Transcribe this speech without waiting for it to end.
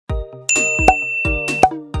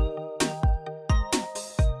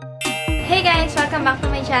Welcome back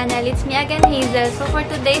to my channel. It's me again, Hazel. So for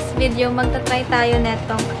today's video, magta-try tayo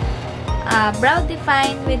netong brow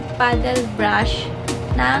define with paddle brush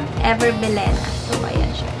ng Everbelena. So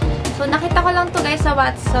ayan siya. So nakita ko lang to guys sa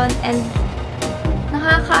Watson and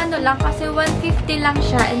nakakaano lang kasi 150 lang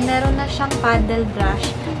siya and meron na siyang paddle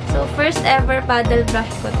brush. So first ever paddle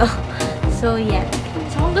brush ko to. So yeah.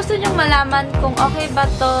 So kung gusto nyong malaman kung okay ba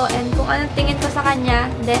to and kung anong tingin ko sa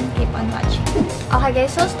kanya, then keep on watching. Okay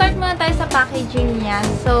guys, so start muna tayo sa packaging niya.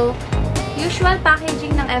 So, usual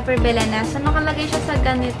packaging ng Everbelena. So, nakalagay siya sa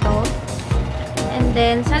ganito. And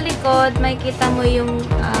then, sa likod, makikita mo yung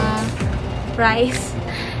price.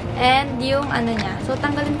 And yung ano niya. So,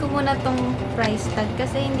 tanggalin ko muna tong price tag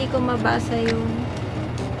kasi hindi ko mabasa yung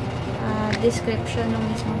description ng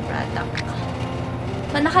mismong product.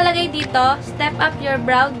 So, nakalagay dito, step up your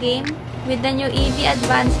brow game with the new EV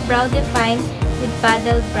Advanced Brow Define with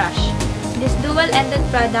Paddle Brush. This dual-ended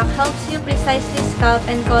product helps you precisely sculpt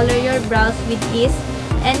and color your brows with ease,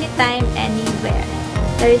 anytime, anywhere.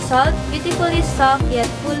 The result? Beautifully soft yet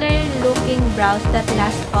fuller-looking brows that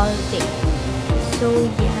last all day. So,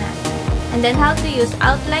 yeah. And then how to use.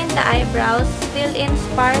 Outline the eyebrows, fill in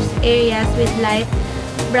sparse areas with light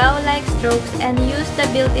brow-like strokes, and use the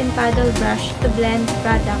built-in paddle brush to blend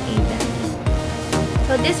product evenly.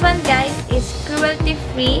 So this one guys is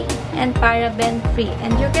cruelty-free and paraben-free.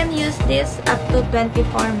 And you can use this up to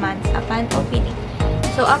 24 months upon opening.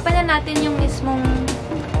 So open na natin yung mismong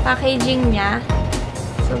packaging niya.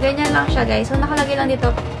 So ganyan lang siya guys. So nakalagay lang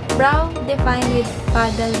dito, brow define with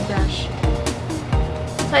paddle brush.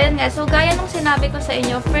 So ayan guys. So gaya nung sinabi ko sa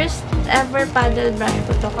inyo, first ever paddle brush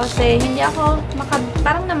ko to. Kasi hindi ako,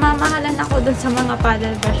 parang namamahalan ako dun sa mga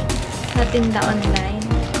paddle brush na tinda online.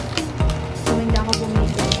 So hindi ako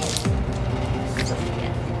bumili.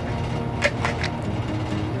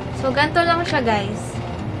 So, ganito lang siya, guys.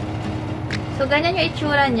 So, ganyan yung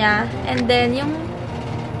itsura niya. And then, yung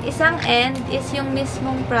isang end is yung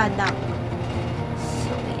mismong product.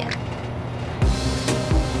 So, yan.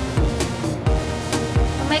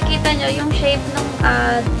 So, makikita nyo, yung shape ng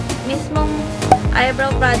mismong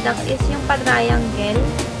eyebrow product is yung pa-triangle.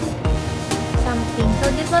 Something.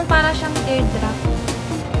 So, this one para siyang teardrop.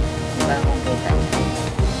 Diba kung kita nyo?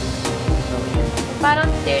 So, yan. So,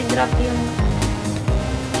 parang teardrop yung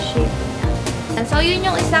shape niya. And so, yun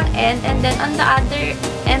yung isang end. And then, on the other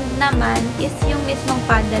end naman is yung mismong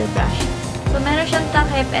paddle brush. So, meron siyang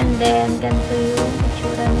takip and then, ganito yung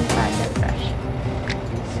itsura ng paddle brush.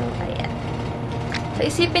 So, ayan. So,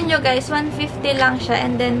 isipin nyo guys, 150 lang siya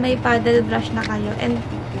and then may paddle brush na kayo. And,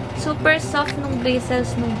 super soft nung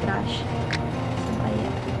bristles nung brush. So,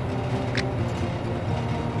 ayan.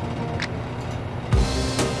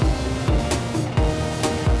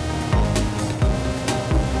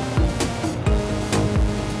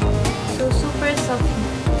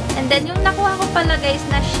 And then, yung nakuha ko pala guys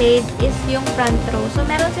na shade is yung front row. So,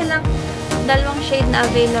 meron silang dalawang shade na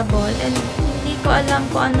available. And hindi ko alam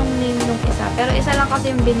kung anong name nung isa. Pero isa lang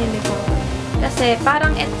kasi yung binili ko. Kasi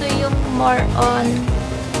parang ito yung more on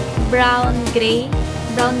brown gray.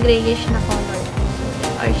 Brown grayish na color.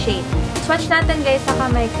 Or shade. Swatch natin guys sa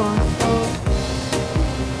kamay ko. So,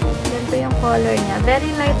 ganito yung color niya.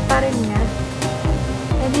 Very light pa rin niya.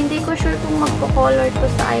 And hindi ko sure kung magko-color to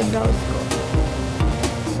sa eyebrows ko.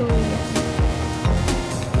 So, yan.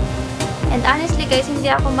 And honestly guys, hindi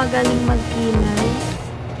ako magaling magkilay.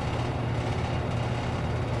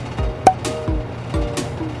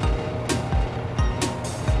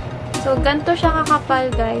 So, ganito siya kakapal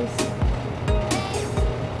guys.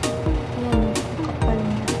 Ayan, kakapal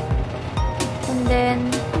niya. And then,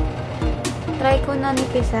 try ko na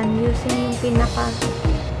nipisan using yung pinaka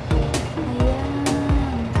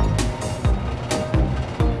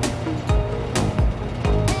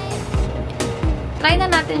try na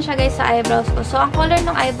natin siya guys sa eyebrows ko. So, ang color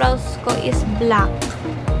ng eyebrows ko is black.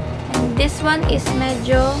 And this one is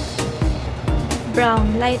medyo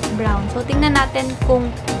brown, light brown. So, tingnan natin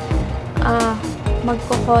kung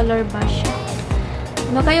magko-color ba siya.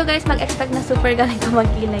 No, kayo guys, mag-expect na super galing ka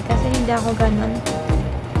magkilay kasi hindi ako ganun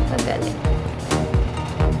kagaling.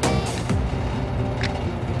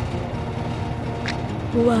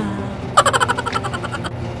 Wow!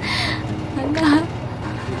 Hala!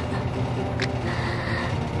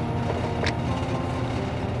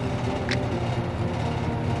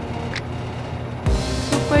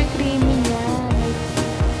 Super creamy niya.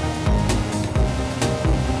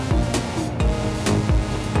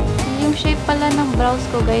 Yung shape pala ng brows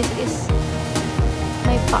ko, guys, is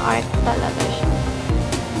may pa-art talaga siya.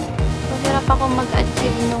 So, hirap ako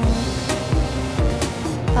mag-achieve nung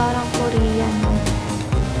parang Korean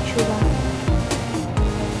tsura.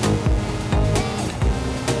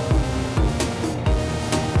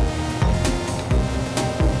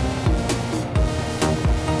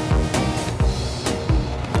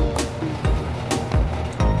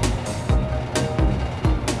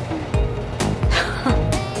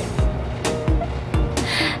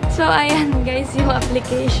 So, ayan guys, yung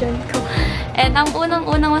application ko. And ang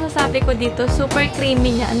unang-unang masasabi ko dito, super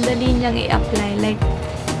creamy niya. Ang dali niyang i-apply. Like,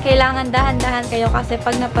 kailangan dahan-dahan kayo kasi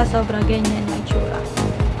pag napasobra, ganyan may tsura.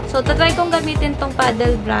 So, tatry kong gamitin tong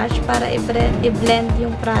paddle brush para i-blend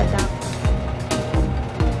yung product.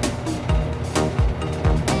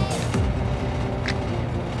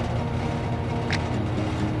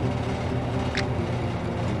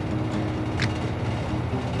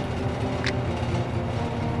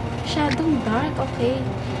 Masyadong dark, okay.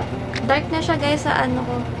 Dark na siya guys sa ano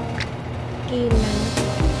ko, kilay.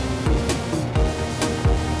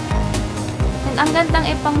 And ang gandang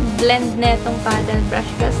ipang blend na itong paddle brush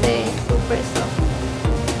kasi super soft.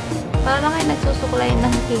 Parang ay nagsusuklay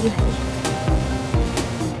ng kilay.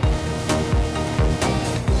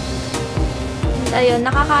 And ayun,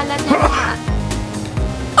 nakakalat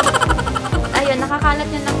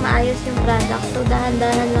niya ng maayos yung product. So,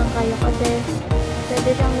 dahan-dahan lang kayo kasi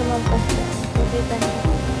pwede siyang lumampas yan. So, kita niyo.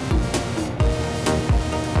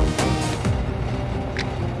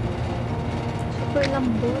 Super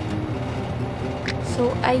lambot.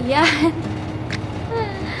 So, ayan.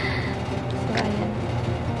 So, ayan.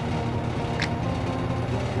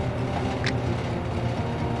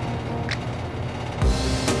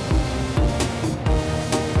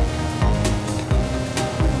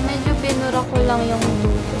 Medyo pinura ko lang yung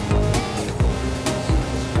dulo.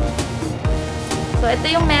 So,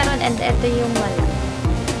 ito yung meron and ito yung wala.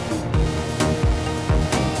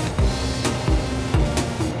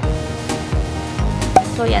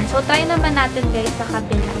 So, yan. So, try naman natin guys sa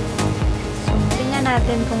kabila. So, tingnan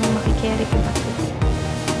natin kung makikerry ko ba ito.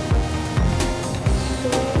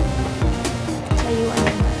 So, layuan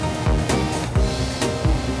na.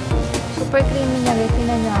 Super creamy niya guys.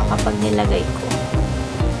 Tingnan nyo kapag nilagay ko.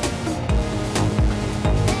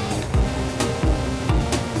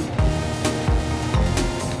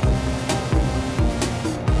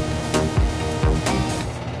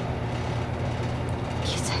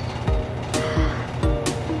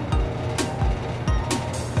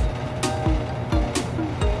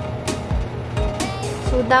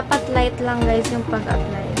 So, dapat light lang guys yung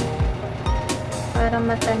pag-apply. Para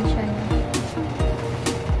matansya niya.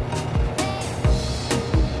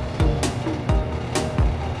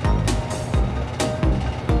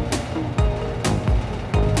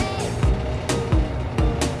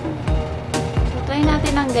 So, try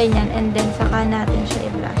natin ng ganyan and then saka natin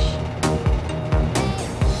siya i-blush.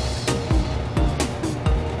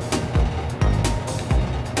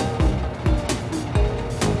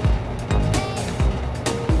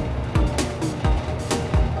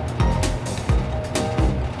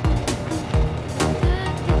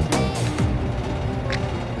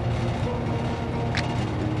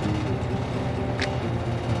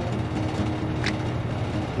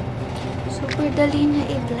 Super dali niya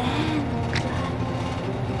i-blend.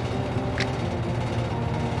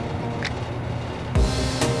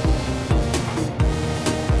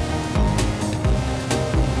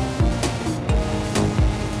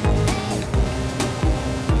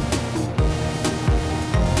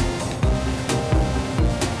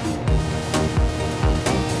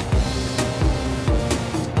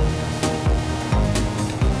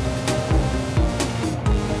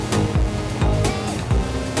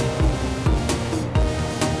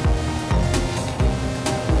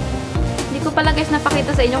 Pala guys,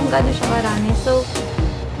 napakita sa inyo kung gano'n siya karami. So,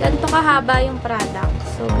 ganito kahaba yung product.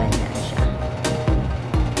 So, ganyan siya.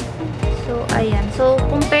 So, ayan. So,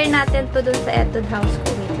 compare natin to dun sa Etude House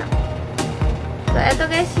ko. Wait lang. So, eto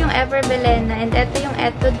guys yung Ever Belena and eto yung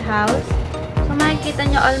Etude House. So, makikita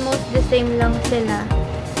nyo almost the same lang sila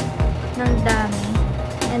ng dami.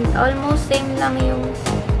 And almost same lang yung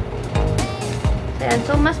so, ayan.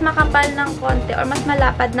 So, mas makapal ng konti or mas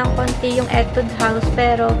malapad ng konti yung Etude House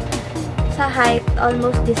pero sa height,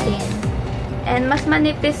 almost the same. And mas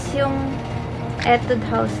manipis yung Etude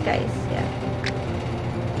House, guys. Yeah.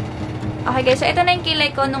 Okay, guys. So, ito na yung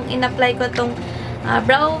kilay ko nung in-apply ko tong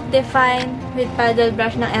brow define with paddle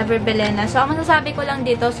brush ng Ever Belena. So, ang masasabi ko lang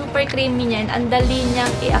dito, super creamy niya and ang dali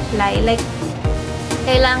niyang i-apply. Like,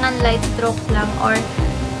 kailangan light strokes lang or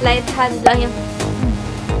light hand lang yung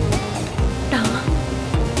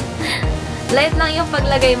light lang yung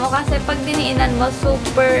paglagay mo kasi pag diniinan mo,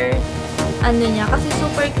 super ano niya, kasi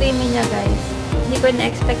super creamy niya guys. Hindi ko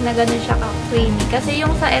na-expect na ganun siya ka-creamy. Kasi yung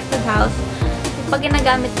sa Etude House, pag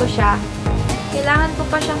ginagamit ko siya, kailangan ko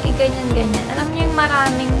pa siyang i-ganyan-ganyan. Alam niyo yung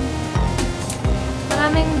maraming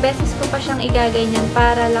beses ko pa siyang igaganyan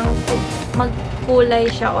para lang magkulay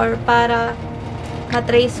siya or para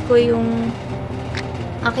matrace ko yung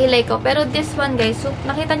kilay ko. Pero this one guys, so,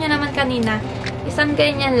 nakita nyo naman kanina, isang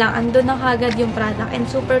ganyan lang, andun na kagad yung product and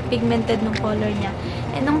super pigmented ng color niya.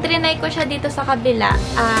 And nung trinay ko siya dito sa kabila,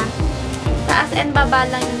 taas and baba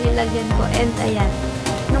lang yung nilagyan ko. And ayan,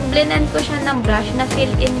 nung blendan ko siya ng brush,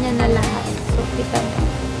 na-fill in niya na lahat. So, kita mo.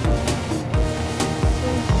 So,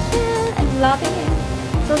 yeah, I'm loving it.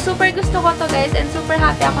 So, super gusto ko to guys and super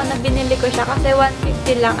happy ako na binili ko siya kasi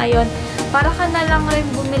 150 lang. Ayun, para ka na lang rin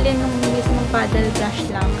bumili ng mismong paddle brush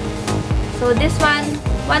lang. So, this one,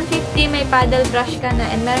 150, may paddle brush ka na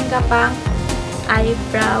and meron ka pang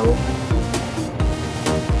eyebrow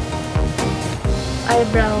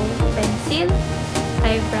pencil,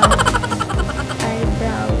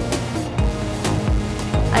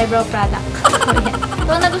 eyebrow product.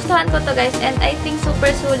 So, nagustuhan ko to guys and I think super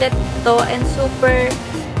sulit to and super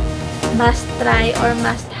must try or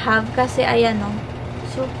must have kasi ayan o,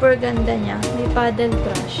 super ganda niya. May paddle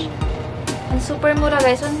brush. And super mura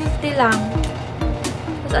guys, 150 lang.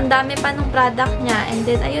 Tapos ang dami pa ng product niya and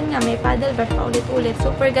then ayun nga, may paddle brush pa ulit-ulit.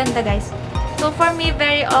 Super ganda guys. So, for me,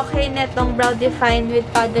 very okay na itong Brow Define with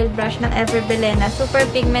paddle brush ng Everbelena. Super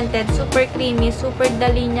pigmented, super creamy, super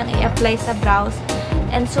dali niyang i-apply sa brows.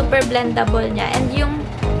 And super blendable niya. And yung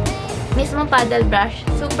mismong paddle brush,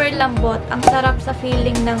 super lambot. Ang sarap sa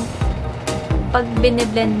feeling ng pag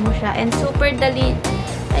biniblend mo siya. And super dali,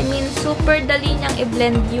 super dali niyang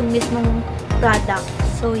i-blend yung mismong product.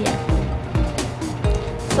 So, yeah.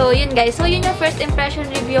 So, yun guys. So, yun yung first impression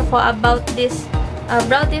review ko about this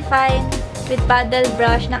Brow Define with paddle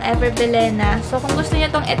brush ng Everbelena. So, kung gusto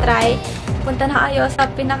niyo itong i-try, punta na kayo sa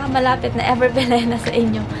pinakamalapit na Everbelena sa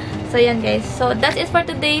inyo. So, yan guys. So, that's it for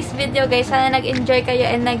today's video guys. Sana nag-enjoy kayo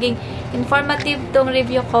and naging informative tong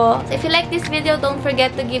review ko. So, if you like this video, don't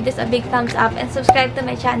forget to give this a big thumbs up and subscribe to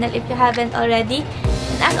my channel if you haven't already.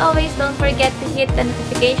 And as always, don't forget to hit the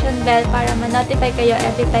notification bell para ma-notify kayo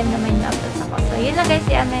every time na may uploads ako. So, yun lang guys.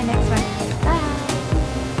 See you on my next one.